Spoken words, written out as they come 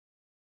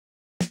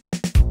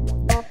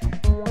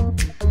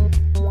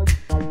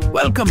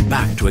Welcome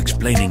back to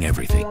Explaining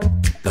Everything,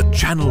 the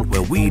channel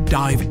where we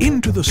dive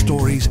into the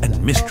stories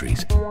and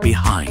mysteries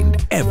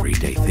behind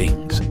everyday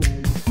things.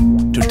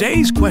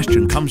 Today's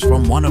question comes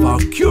from one of our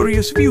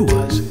curious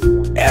viewers,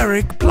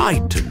 Eric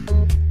Blyton.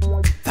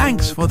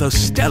 Thanks for the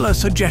stellar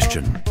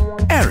suggestion,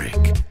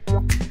 Eric.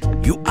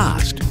 You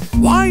asked,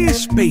 why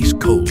is space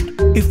cold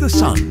if the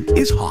sun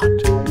is hot?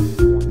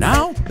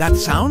 Now, that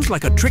sounds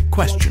like a trick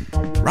question,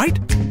 right?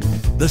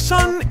 The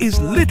sun is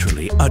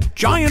literally a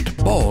giant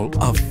ball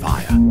of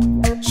fire.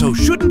 So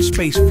shouldn't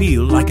space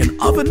feel like an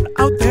oven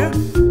out there?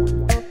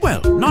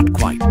 Well, not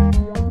quite.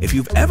 If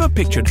you've ever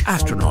pictured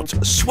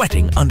astronauts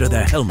sweating under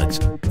their helmets,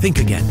 think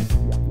again.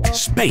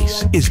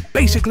 Space is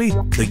basically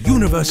the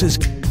universe's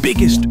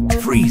biggest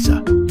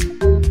freezer.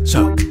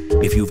 So,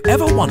 if you've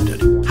ever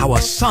wondered how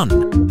a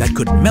sun that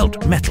could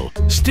melt metal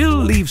still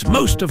leaves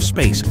most of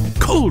space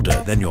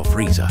colder than your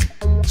freezer,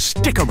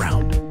 stick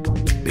around.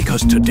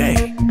 Because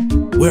today,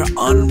 we're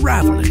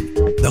unraveling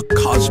the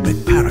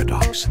cosmic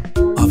paradox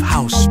of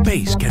how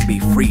space can be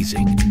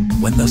freezing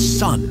when the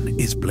sun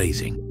is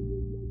blazing.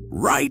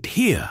 Right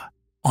here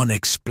on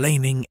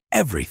Explaining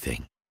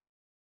Everything.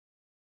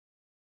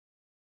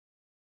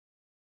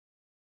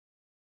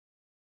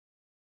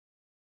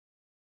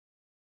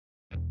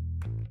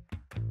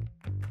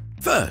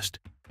 First,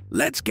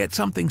 let's get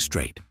something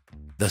straight.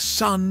 The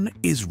sun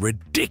is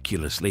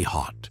ridiculously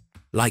hot.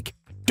 Like,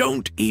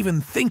 don't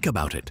even think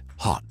about it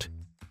hot.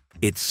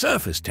 Its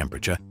surface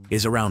temperature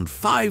is around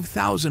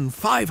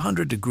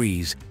 5,500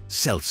 degrees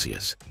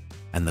Celsius.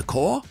 And the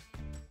core?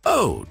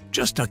 Oh,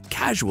 just a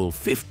casual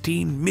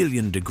 15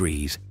 million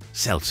degrees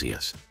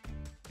Celsius.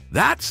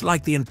 That's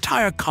like the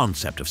entire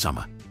concept of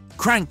summer,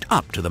 cranked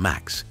up to the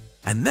max,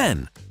 and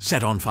then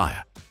set on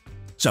fire.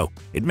 So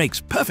it makes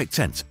perfect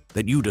sense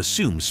that you'd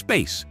assume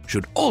space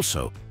should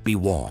also be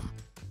warm.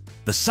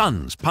 The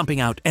sun's pumping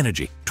out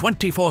energy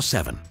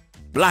 24/7,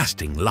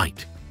 blasting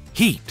light,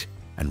 heat,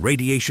 and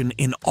radiation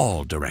in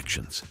all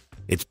directions.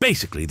 It's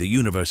basically the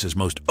universe's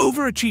most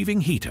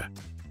overachieving heater.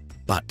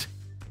 But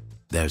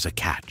there's a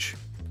catch.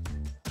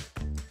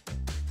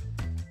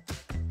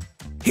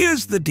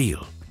 Here's the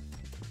deal.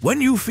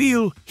 When you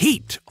feel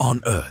heat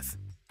on Earth,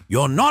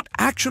 you're not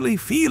actually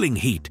feeling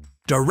heat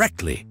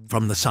directly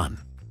from the sun.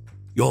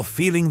 You're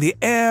feeling the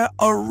air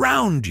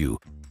around you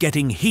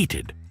getting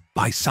heated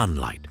by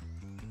sunlight.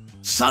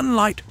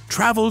 Sunlight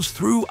travels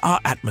through our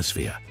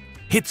atmosphere,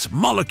 hits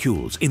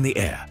molecules in the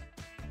air,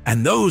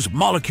 and those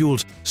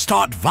molecules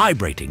start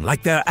vibrating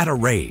like they're at a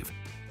rave.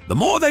 The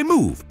more they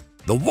move,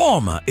 the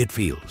warmer it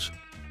feels.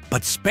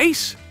 But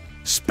space?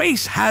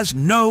 Space has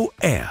no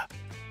air,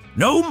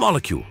 no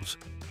molecules,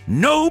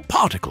 no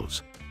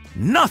particles,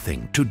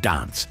 nothing to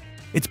dance.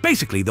 It's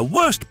basically the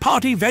worst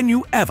party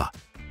venue ever.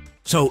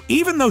 So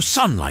even though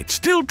sunlight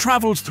still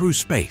travels through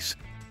space,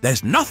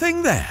 there's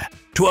nothing there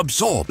to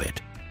absorb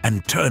it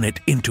and turn it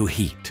into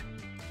heat.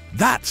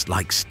 That's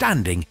like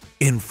standing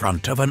in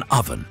front of an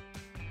oven.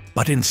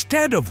 But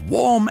instead of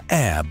warm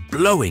air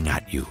blowing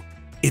at you,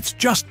 it's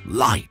just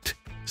light,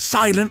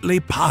 silently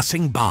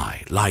passing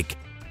by like,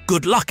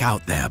 good luck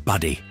out there,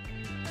 buddy.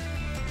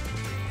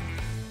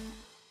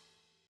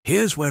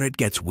 Here's where it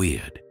gets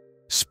weird.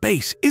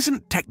 Space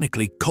isn't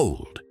technically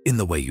cold in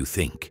the way you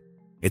think.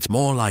 It's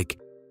more like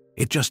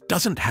it just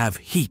doesn't have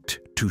heat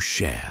to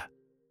share.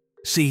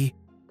 See,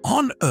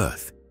 on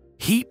Earth,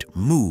 heat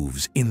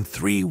moves in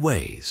 3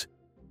 ways: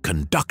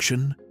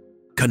 conduction,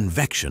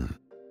 convection,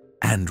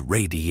 and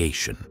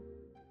radiation.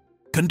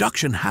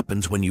 Conduction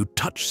happens when you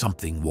touch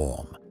something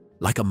warm,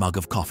 like a mug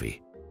of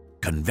coffee.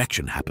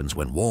 Convection happens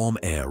when warm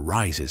air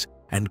rises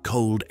and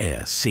cold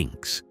air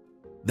sinks.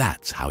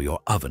 That's how your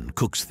oven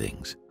cooks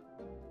things.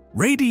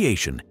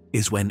 Radiation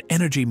is when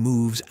energy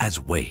moves as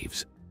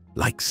waves,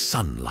 like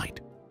sunlight.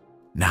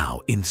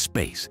 Now, in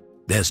space,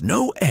 there's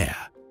no air,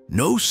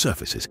 no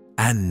surfaces,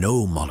 and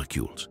no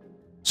molecules.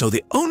 So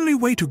the only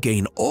way to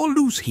gain or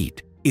lose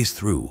heat is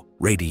through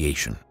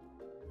radiation.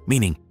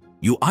 Meaning,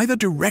 you either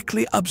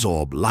directly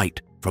absorb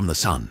light from the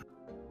sun,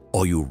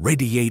 or you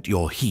radiate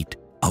your heat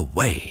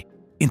away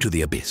into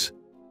the abyss.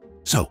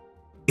 So,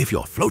 if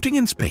you're floating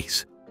in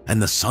space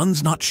and the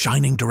sun's not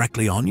shining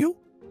directly on you,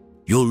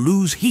 you'll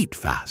lose heat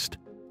fast,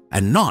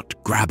 and not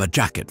grab a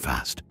jacket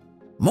fast.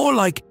 More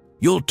like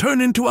you'll turn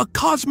into a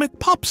cosmic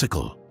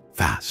popsicle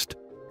fast.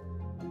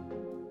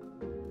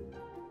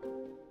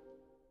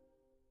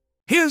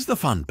 Here's the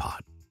fun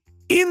part.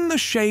 In the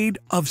shade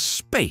of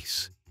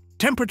space,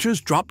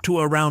 temperatures drop to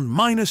around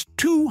minus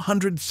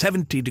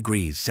 270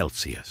 degrees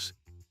Celsius.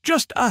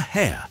 Just a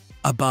hair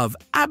above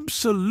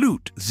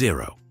absolute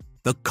zero,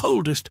 the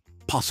coldest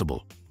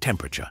possible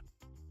temperature.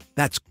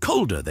 That's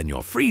colder than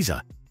your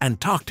freezer,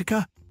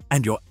 Antarctica,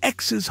 and your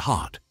ex's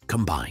heart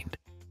combined.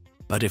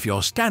 But if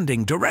you're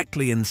standing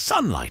directly in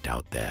sunlight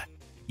out there,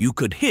 you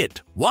could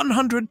hit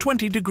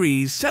 120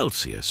 degrees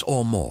Celsius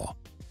or more,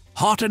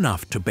 hot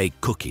enough to bake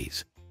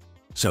cookies.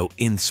 So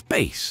in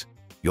space,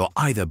 you're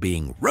either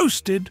being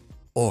roasted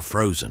or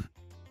frozen.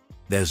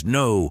 There's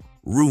no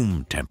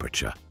room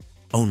temperature,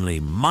 only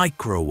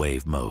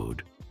microwave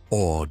mode.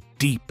 or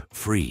deep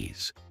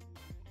freeze.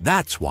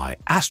 That's why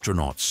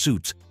astronaut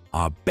suits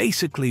are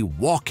basically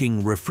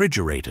walking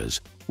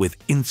refrigerators with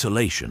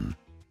insulation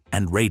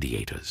and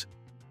radiators.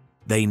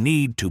 They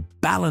need to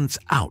balance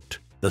out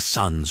the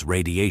sun's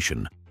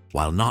radiation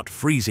while not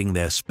freezing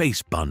their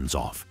space buns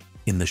off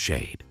in the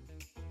shade.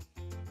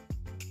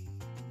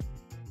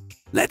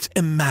 Let's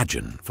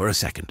imagine for a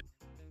second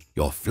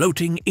you're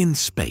floating in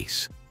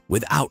space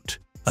without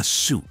a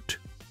suit.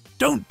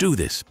 Don't do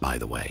this, by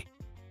the way.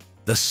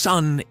 The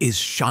sun is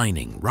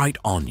shining right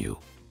on you.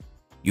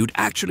 You'd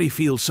actually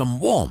feel some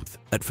warmth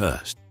at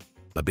first,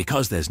 but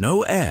because there's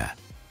no air,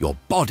 your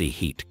body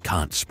heat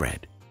can't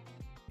spread.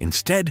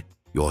 Instead,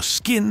 your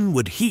skin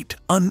would heat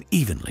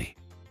unevenly,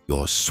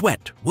 your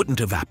sweat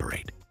wouldn't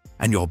evaporate,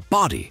 and your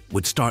body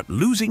would start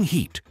losing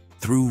heat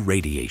through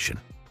radiation.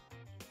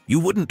 You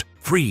wouldn't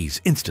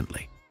freeze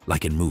instantly,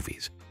 like in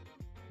movies,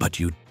 but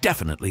you'd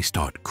definitely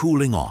start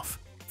cooling off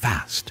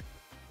fast,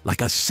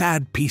 like a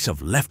sad piece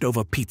of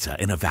leftover pizza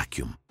in a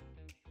vacuum.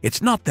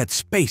 It's not that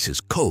space is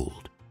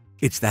cold,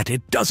 it's that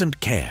it doesn't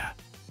care.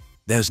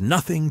 There's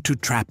nothing to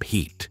trap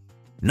heat,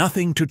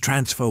 nothing to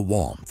transfer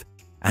warmth,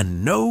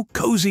 and no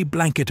cozy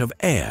blanket of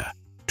air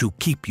to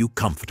keep you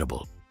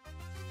comfortable.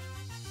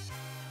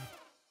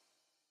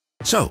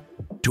 So,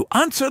 to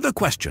answer the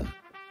question,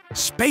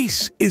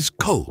 space is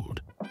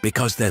cold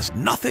because there's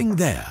nothing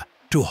there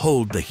to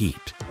hold the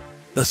heat.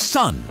 The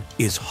sun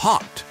is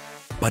hot,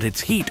 but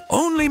its heat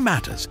only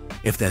matters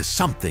if there's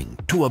something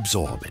to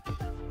absorb it.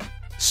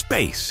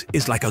 Space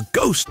is like a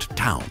ghost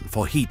town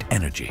for heat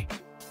energy.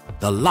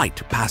 The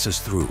light passes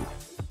through,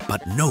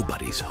 but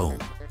nobody's home.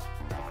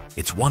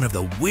 It's one of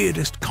the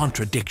weirdest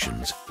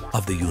contradictions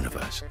of the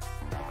universe.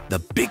 The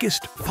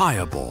biggest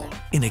fireball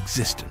in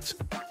existence,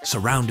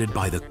 surrounded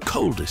by the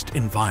coldest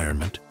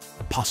environment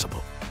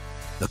possible.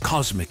 The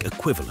cosmic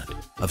equivalent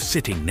of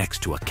sitting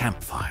next to a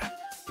campfire.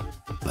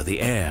 But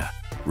the air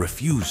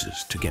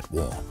refuses to get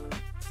warm.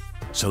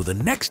 So the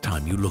next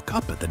time you look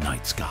up at the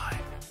night sky,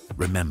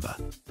 remember,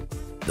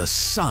 the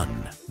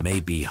sun may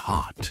be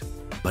hot,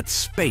 but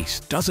space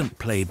doesn't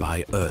play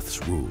by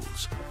Earth's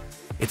rules.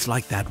 It's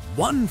like that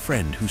one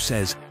friend who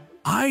says,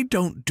 "I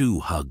don't do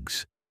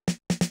hugs."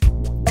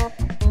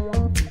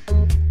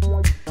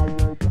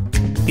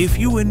 If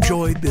you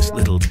enjoyed this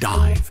little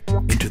dive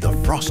into the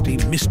frosty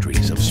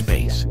mysteries of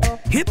space,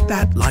 hit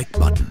that like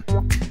button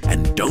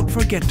and don't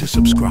forget to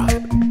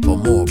subscribe for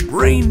more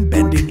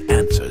brain-bending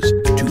answers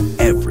to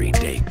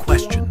everyday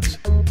questions.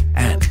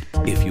 And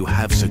if you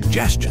have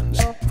suggestions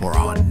for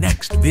our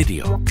next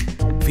video,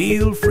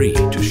 feel free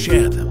to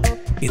share them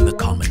in the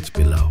comments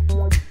below.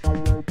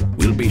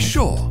 We'll be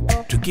sure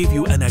to give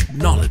you an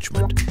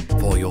acknowledgement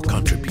for your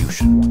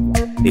contribution.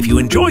 If you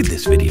enjoyed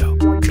this video,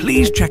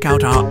 please check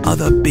out our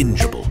other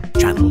bingeable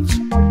channels.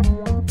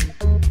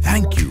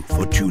 Thank you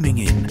for tuning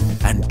in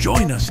and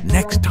join us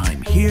next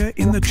time here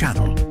in the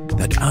channel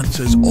that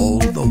answers all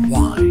the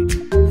why,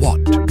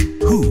 what,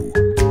 who,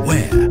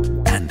 where,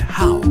 and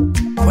how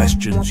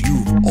questions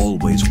you've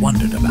always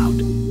wondered about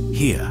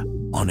here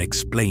on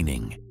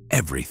Explaining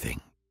Everything.